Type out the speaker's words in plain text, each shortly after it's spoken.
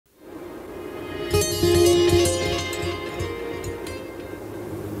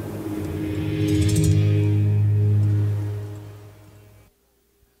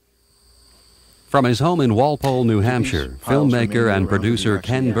From his home in Walpole, New Hampshire, filmmaker and producer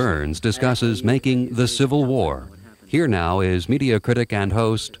Ken Burns discusses making the Civil War. Here now is media critic and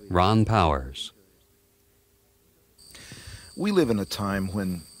host Ron Powers. We live in a time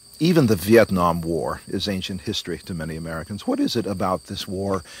when even the Vietnam War is ancient history to many Americans. What is it about this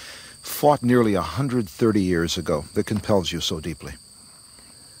war, fought nearly 130 years ago, that compels you so deeply?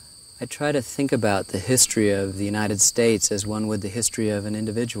 I try to think about the history of the United States as one would the history of an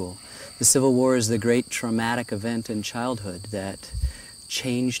individual. The Civil War is the great traumatic event in childhood that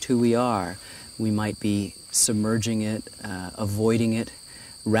changed who we are. We might be submerging it, avoiding it,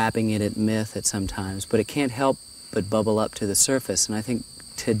 wrapping it in myth at some times, but it can't help but bubble up to the surface. And I think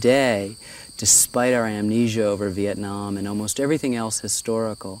today, despite our amnesia over Vietnam and almost everything else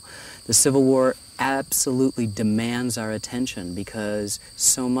historical, the Civil War absolutely demands our attention because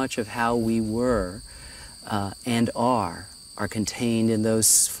so much of how we were and are contained in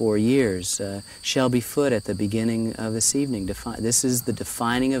those 4 years. Shelby Foote at the beginning of this evening, this is the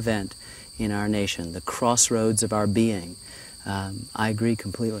defining event in our nation, the crossroads of our being. I agree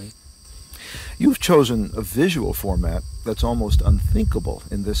completely. You've chosen a visual format that's almost unthinkable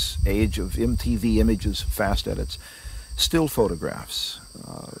in this age of MTV images, fast edits, still photographs,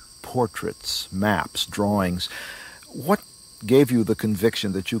 portraits, maps, drawings. What gave you the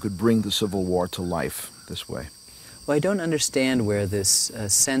conviction that you could bring the Civil War to life this way? Well, I don't understand where this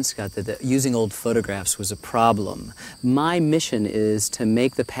sense got that using old photographs was a problem. My mission is to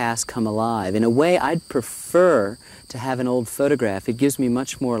make the past come alive. In a way, I'd prefer to have an old photograph. It gives me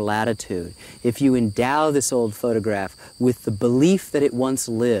much more latitude. If you endow this old photograph with the belief that it once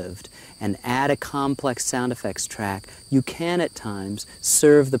lived and add a complex sound effects track, you can at times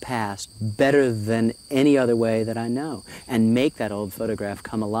serve the past better than any other way that I know and make that old photograph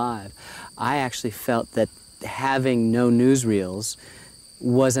come alive. I actually felt that having no newsreels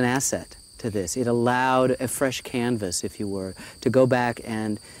was an asset to this. It allowed a fresh canvas, if you were, to go back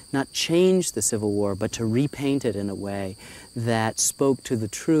and not change the Civil War, but to repaint it in a way that spoke to the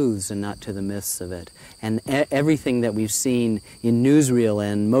truths and not to the myths of it. And everything that we've seen in newsreel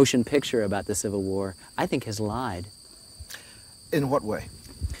and motion picture about the Civil War, I think has lied. In what way?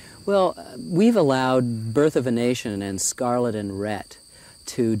 Well, we've allowed Birth of a Nation and Scarlet and Rhett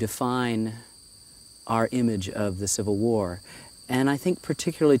to define our image of the Civil War. And I think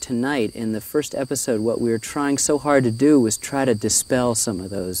particularly tonight, in the first episode, what we were trying so hard to do was try to dispel some of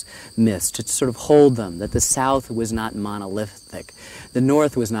those myths, to sort of hold them, that the South was not monolithic. The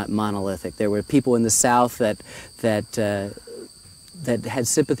North was not monolithic. There were people in the South that had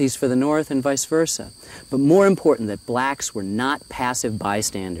sympathies for the North and vice versa. But more important, that blacks were not passive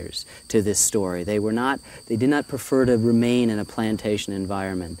bystanders to this story. They did not prefer to remain in a plantation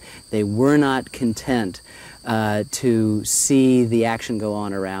environment. They were not content to see the action go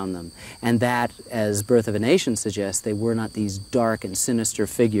on around them. And that, as Birth of a Nation suggests, they were not these dark and sinister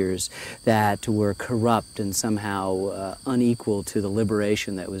figures that were corrupt and somehow unequal to the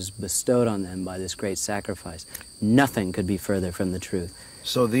liberation that was bestowed on them by this great sacrifice. Nothing could be further from the truth.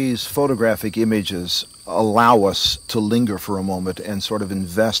 So these photographic images allow us to linger for a moment and sort of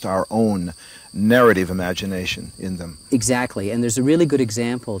invest our own narrative imagination in them. Exactly, and there's a really good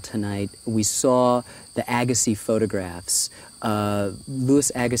example tonight. We saw the Agassiz photographs.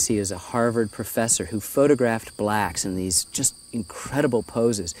 Louis Agassiz is a Harvard professor who photographed blacks in these just incredible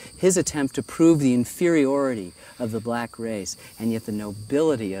poses. His attempt to prove the inferiority of the black race and yet the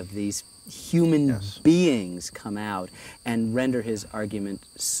nobility of these human beings come out and render his argument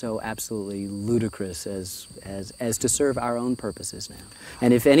so absolutely ludicrous as to serve our own purposes now.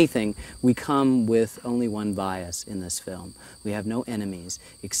 And if anything, we come with only one bias in this film. We have no enemies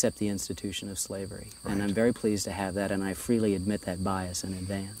except the institution of slavery. Right. And I'm very pleased to have that, and I freely admit that bias in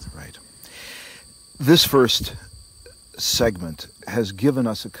advance. Right. This first segment has given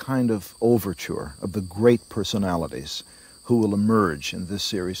us a kind of overture of the great personalities who will emerge in this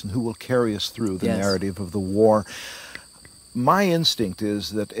series and who will carry us through the narrative of the war. My instinct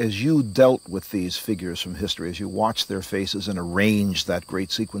is that as you dealt with these figures from history, as you watched their faces and arranged that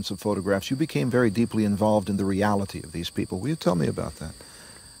great sequence of photographs, you became very deeply involved in the reality of these people. Will you tell me about that?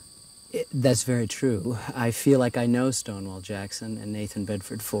 That's very true. I feel like I know Stonewall Jackson and Nathan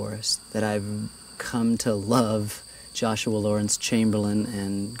Bedford Forrest, that I've come to love Joshua Lawrence Chamberlain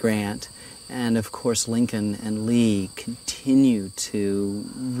and Grant. And of course, Lincoln and Lee continue to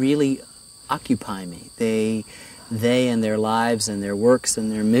really occupy me. They and their lives and their works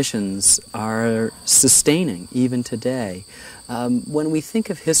and their missions are sustaining even today. When we think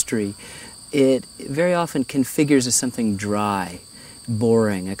of history, it very often configures as something dry,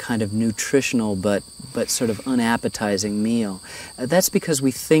 boring, a kind of nutritional but sort of unappetizing meal. That's because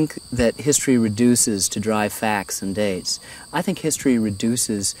we think that history reduces to dry facts and dates. I think history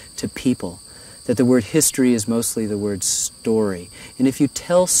reduces to people, that the word history is mostly the word story. And if you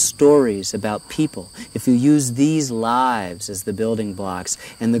tell stories about people, if you use these lives as the building blocks,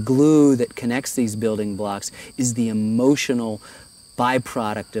 and the glue that connects these building blocks is the emotional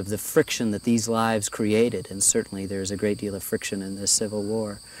byproduct of the friction that these lives created, and certainly there's a great deal of friction in the Civil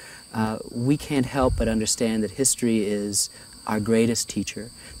War, we can't help but understand that history is our greatest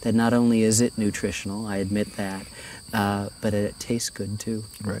teacher, that not only is it nutritional, I admit that, but it tastes good too.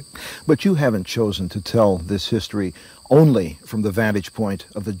 Right. But you haven't chosen to tell this history only from the vantage point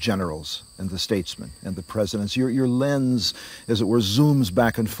of the generals and the statesmen and the presidents. Your lens, as it were, zooms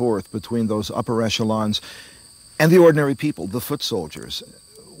back and forth between those upper echelons and the ordinary people, the foot soldiers.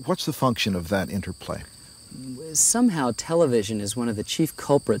 What's the function of that interplay? Somehow television is one of the chief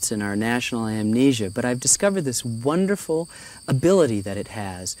culprits in our national amnesia, but I've discovered this wonderful ability that it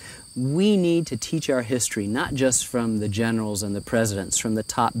has. We need to teach our history not just from the generals and the presidents, from the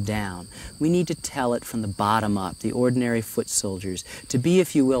top down. We need to tell it from the bottom up, the ordinary foot soldiers, to be,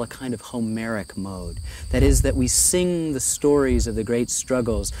 if you will, a kind of Homeric mode. That is, that we sing the stories of the great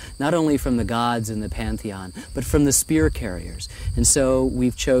struggles, not only from the gods in the pantheon, but from the spear carriers. And so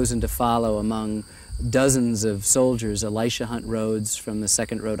we've chosen to follow among dozens of soldiers, Elisha Hunt Rhodes from the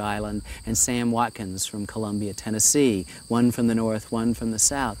 2nd Rhode Island and Sam Watkins from Columbia, Tennessee, one from the north, one from the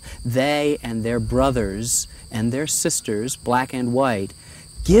south. They and their brothers and their sisters, black and white,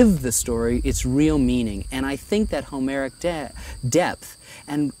 give the story its real meaning. And I think that Homeric depth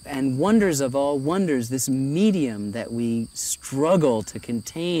and wonders of all wonders, this medium that we struggle to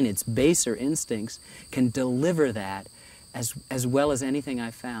contain its baser instincts, can deliver that as well as anything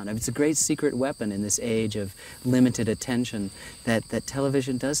I've found. It's a great secret weapon in this age of limited attention, that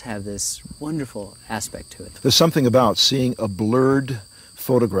television does have this wonderful aspect to it. There's something about seeing a blurred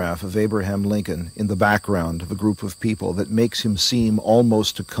photograph of Abraham Lincoln in the background of a group of people that makes him seem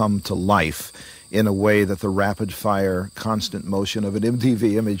almost to come to life in a way that the rapid-fire, constant motion of an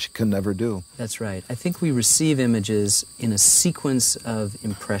MTV image can never do. That's right. I think we receive images in a sequence of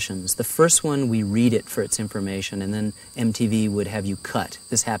impressions. The first one, we read it for its information, and then MTV would have you cut.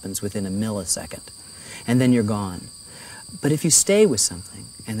 This happens within a millisecond. And then you're gone. But if you stay with something,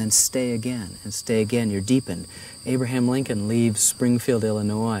 and then stay again, you're deepened. Abraham Lincoln leaves Springfield,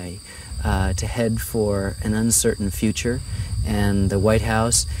 Illinois, to head for an uncertain future, and the White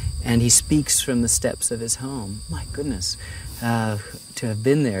House, and he speaks from the steps of his home. My goodness, to have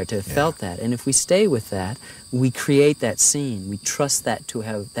been there, to have felt that. And if we stay with that, we create that scene. We trust that to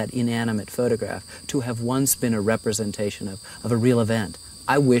have that inanimate photograph to have once been a representation of a real event.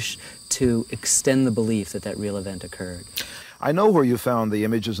 I wish to extend the belief that that real event occurred. I know where you found the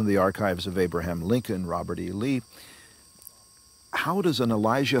images in the archives of Abraham Lincoln, Robert E. Lee. How does an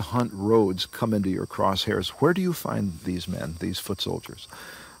Elijah Hunt Rhodes come into your crosshairs? Where do you find these men, these foot soldiers?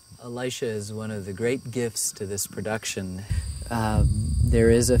 Elisha is one of the great gifts to this production. There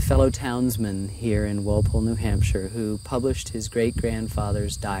is a fellow townsman here in Walpole, New Hampshire, who published his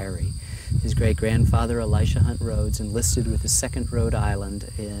great-grandfather's diary. His great-grandfather, Elisha Hunt Rhodes, enlisted with the 2nd Rhode Island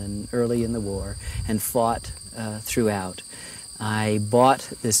early in the war and fought throughout. I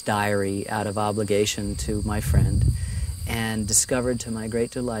bought this diary out of obligation to my friend and discovered to my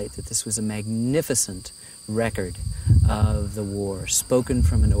great delight that this was a magnificent record of the war, spoken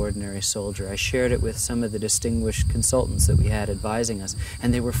from an ordinary soldier. I shared it with some of the distinguished consultants that we had advising us,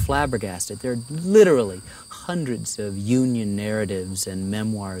 and they were flabbergasted. There are literally hundreds of Union narratives and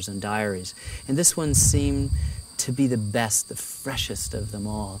memoirs and diaries, and this one seemed to be the best, the freshest of them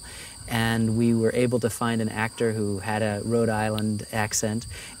all. And we were able to find an actor who had a Rhode Island accent,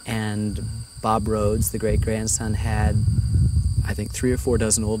 and Bob Rhodes, the great-grandson, had I think 3 or 4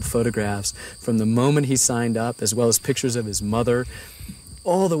 dozen old photographs from the moment he signed up, as well as pictures of his mother,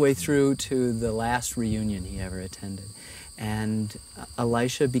 all the way through to the last reunion he ever attended. And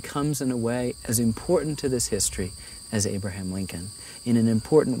Elisha becomes, in a way, as important to this history as Abraham Lincoln. In an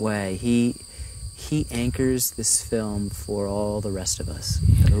important way, he anchors this film for all the rest of us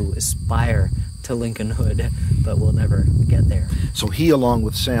who aspire to Lincolnhood, but will never get there. So he, along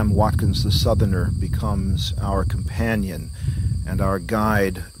with Sam Watkins, the Southerner, becomes our companion and our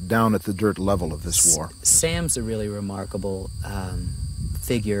guide down at the dirt level of this war. Sam's a really remarkable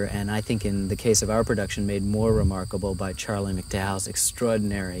figure, and I think in the case of our production made more remarkable by Charlie McDowell's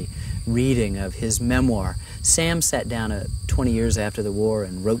extraordinary reading of his memoir. Sam sat down 20 years after the war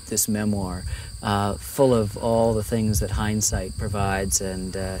and wrote this memoir full of all the things that hindsight provides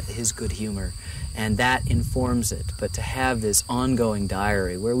and his good humor. And that informs it. But to have this ongoing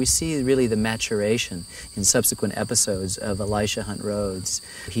diary where we see really the maturation in subsequent episodes of Elisha Hunt Rhodes,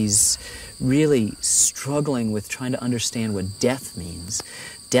 he's really struggling with trying to understand what death means.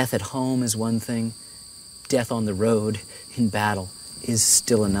 Death at home is one thing, death on the road in battle is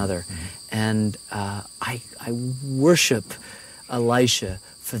still another. And I worship Elisha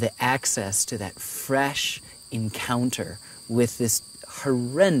for the access to that fresh encounter with this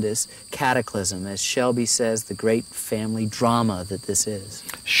horrendous cataclysm, as Shelby says, the great family drama that this is.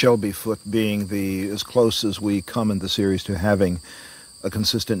 Shelby Foote being as close as we come in the series to having a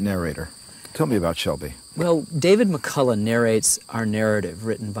consistent narrator. Tell me about Shelby. Well, David McCullough narrates our narrative,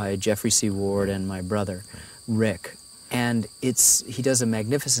 written by Jeffrey C. Ward and my brother, Rick. And he does a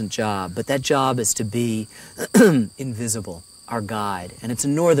magnificent job, but that job is to be invisible, our guide. And it's a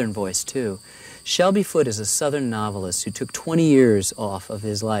northern voice, too. Shelby Foote is a southern novelist who took 20 years off of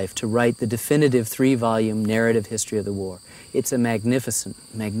his life to write the definitive 3-volume narrative history of the war. It's a magnificent,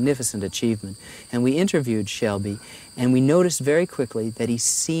 magnificent achievement. And we interviewed Shelby, and we noticed very quickly that he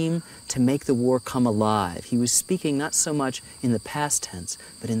seemed to make the war come alive. He was speaking not so much in the past tense,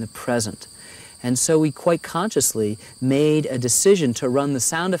 but in the present. And so we quite consciously made a decision to run the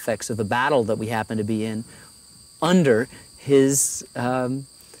sound effects of the battle that we happened to be in under his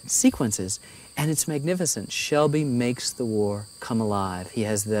sequences. And it's magnificent. Shelby makes the war come alive. He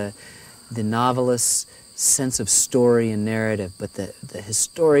has the novelist's sense of story and narrative, but the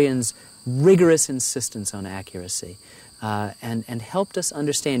historian's rigorous insistence on accuracy, and helped us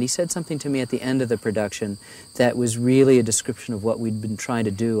understand. He said something to me at the end of the production that was really a description of what we'd been trying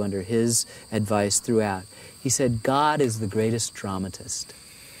to do under his advice throughout. He said, God is the greatest dramatist.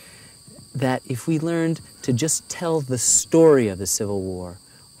 That if we learned to just tell the story of the Civil War,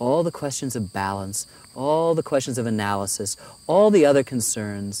 all the questions of balance, all the questions of analysis, all the other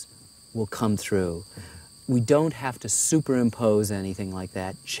concerns will come through. We don't have to superimpose anything like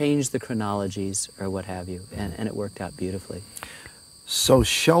that, change the chronologies or what have you, and it worked out beautifully. So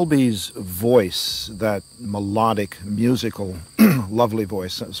Shelby's voice, that melodic, musical, lovely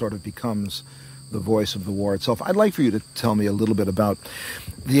voice, sort of becomes the voice of the war itself. I'd like for you to tell me a little bit about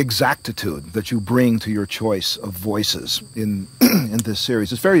the exactitude that you bring to your choice of voices in this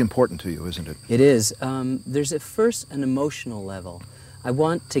series. It's very important to you, isn't it? It is. There's at first an emotional level. I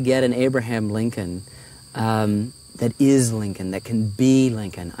want to get an Abraham Lincoln that is Lincoln, that can be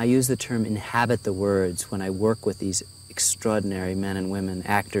Lincoln. I use the term inhabit the words when I work with these extraordinary men and women,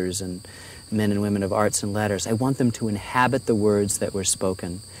 actors and men and women of arts and letters. I want them to inhabit the words that were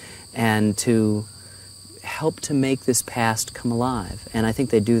spoken and to help to make this past come alive. And I think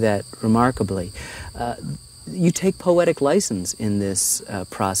they do that remarkably. You take poetic license in this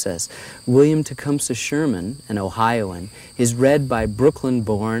process. William Tecumseh Sherman, an Ohioan, is read by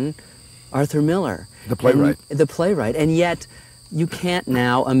Brooklyn-born Arthur Miller. The playwright. The playwright. And yet you can't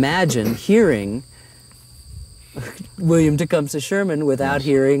now imagine hearing William Tecumseh Sherman without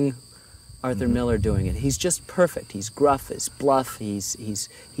hearing Arthur Miller doing it. He's just perfect. He's gruff, he's bluff, he's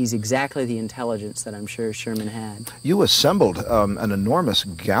exactly the intelligence that I'm sure Sherman had. You assembled an enormous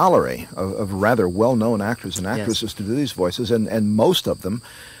gallery of rather well-known actors and actresses to do these voices, and most of them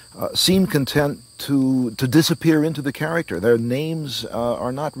seem content to disappear into the character. Their names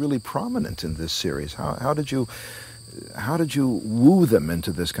are not really prominent in this series. How did you woo them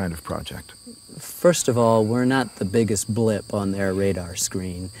into this kind of project? First of all, we're not the biggest blip on their radar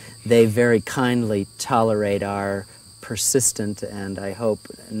screen. They very kindly tolerate our persistent and, I hope,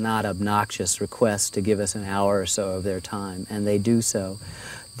 not obnoxious request to give us an hour or so of their time, and they do so.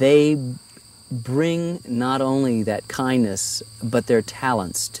 They bring not only that kindness, but their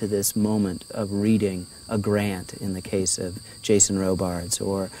talents to this moment of reading a Grant in the case of Jason Robards,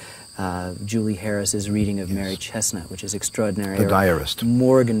 or Julie Harris's reading of Mary Chestnut, which is extraordinary. The Diarist.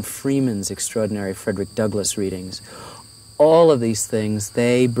 Morgan Freeman's extraordinary Frederick Douglass readings. All of these things,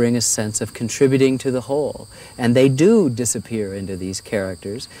 they bring a sense of contributing to the whole. And they do disappear into these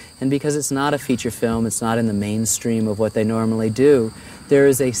characters. And because it's not a feature film, it's not in the mainstream of what they normally do, there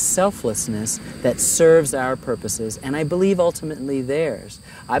is a selflessness that serves our purposes, and I believe ultimately theirs.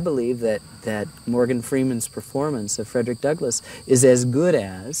 I believe that Morgan Freeman's performance of Frederick Douglass is as good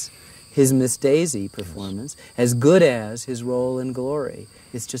as his Miss Daisy performance, as good as his role in Glory.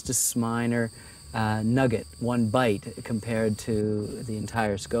 It's just a minor nugget, one bite, compared to the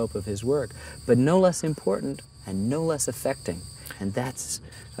entire scope of his work, but no less important and no less affecting, and that's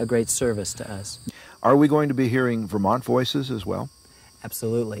a great service to us. Are we going to be hearing Vermont voices as well?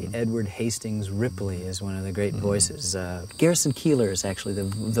 Absolutely. Edward Hastings Ripley is one of the great voices. Garrison Keillor is actually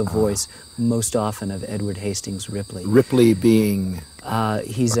the voice most often of Edward Hastings Ripley. Ripley being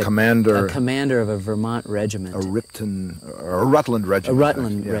he's a commander. A commander of a Vermont regiment. A Rutland regiment. A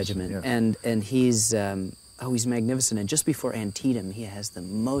Rutland yes, regiment. yes. And he's he's magnificent. And just before Antietam, he has the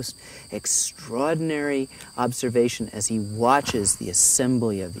most extraordinary observation as he watches the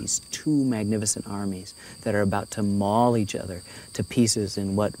assembly of these two magnificent armies that are about to maul each other to pieces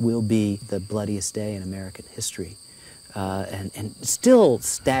in what will be the bloodiest day in American history. And still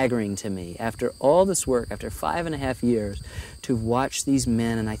staggering to me, after all this work, after 5.5 years, to watch these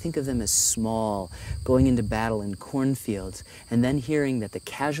men, and I think of them as small, going into battle in cornfields, and then hearing that the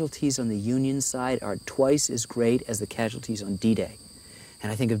casualties on the Union side are twice as great as the casualties on D-Day.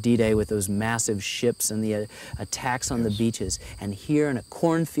 And I think of D-Day with those massive ships and the attacks on the beaches. And here in a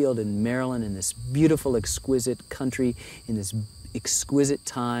cornfield in Maryland, in this beautiful, exquisite country, in this exquisite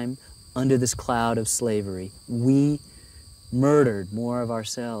time, under this cloud of slavery, we murdered more of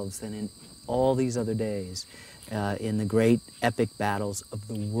ourselves than in all these other days in the great epic battles of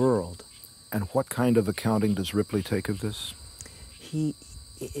the world. And what kind of accounting does Ripley take of this? You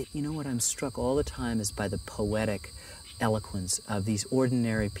know what I'm struck all the time is by the poetic eloquence of these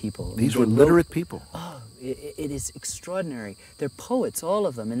ordinary people. These were literate people. Oh, it is extraordinary. They're poets, all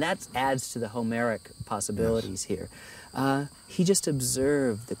of them, and that adds to the Homeric possibilities here. He just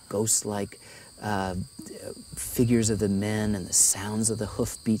observed the ghost-like figures of the men and the sounds of the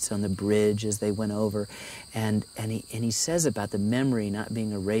hoofbeats on the bridge as they went over, and he says about the memory not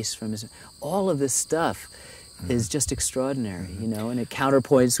being erased from his. All of this stuff is just extraordinary, you know, and it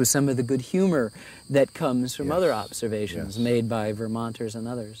counterpoints with some of the good humor that comes from other observations made by Vermonters and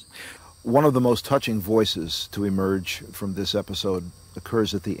others. One of the most touching voices to emerge from this episode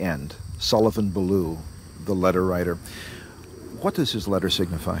occurs at the end. Sullivan Ballou, the letter writer. What does his letter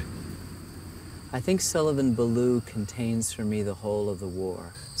signify? I think Sullivan Ballou contains for me the whole of the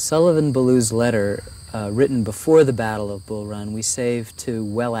war. Sullivan Ballou's letter, written before the Battle of Bull Run, we save to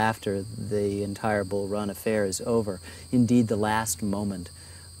well after the entire Bull Run affair is over. Indeed, the last moment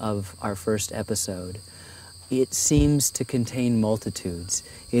of our first episode. It seems to contain multitudes.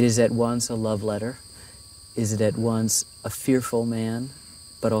 It is at once a love letter. Is it at once a fearful man,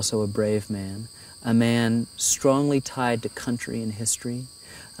 but also a brave man? A man strongly tied to country and history.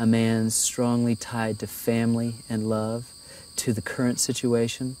 A man strongly tied to family and love, to the current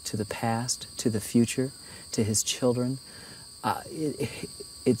situation, to the past, to the future, to his children.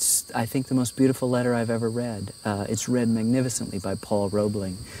 It's, I think, the most beautiful letter I've ever read. It's read magnificently by Paul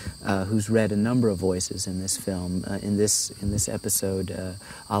Roebling, who's read a number of voices in this film. In this episode,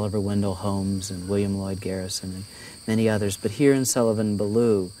 Oliver Wendell Holmes and William Lloyd Garrison and many others. But here in Sullivan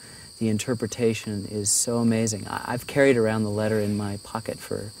Ballou, the interpretation is so amazing. I've carried around the letter in my pocket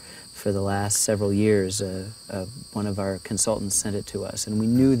for the last several years. One of our consultants sent it to us, and we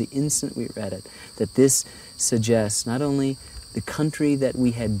knew the instant we read it that this suggests not only the country that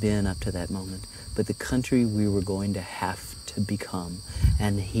we had been up to that moment, but the country we were going to have to become.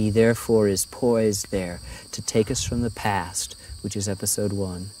 And he therefore is poised there to take us from the past, which is episode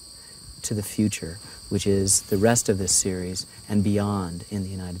 1, to the future, which is the rest of this series and beyond in the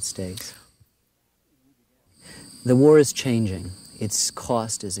United States. The war is changing. Its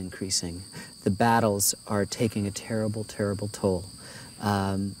cost is increasing. The battles are taking a terrible, terrible toll.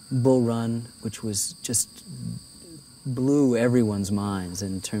 Bull Run, which was just blew everyone's minds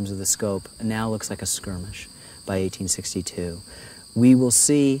in terms of the scope, now looks like a skirmish by 1862. We will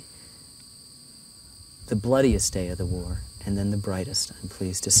see the bloodiest day of the war, and then the brightest, I'm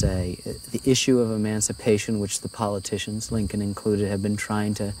pleased to say. The issue of emancipation, which the politicians, Lincoln included, have been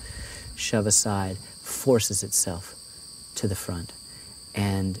trying to shove aside, forces itself to the front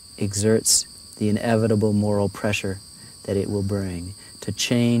and exerts the inevitable moral pressure that it will bring to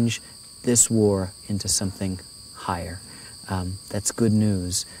change this war into something higher. That's good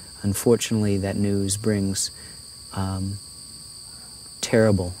news. Unfortunately, that news brings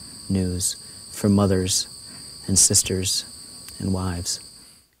terrible news for mothers and sisters and wives.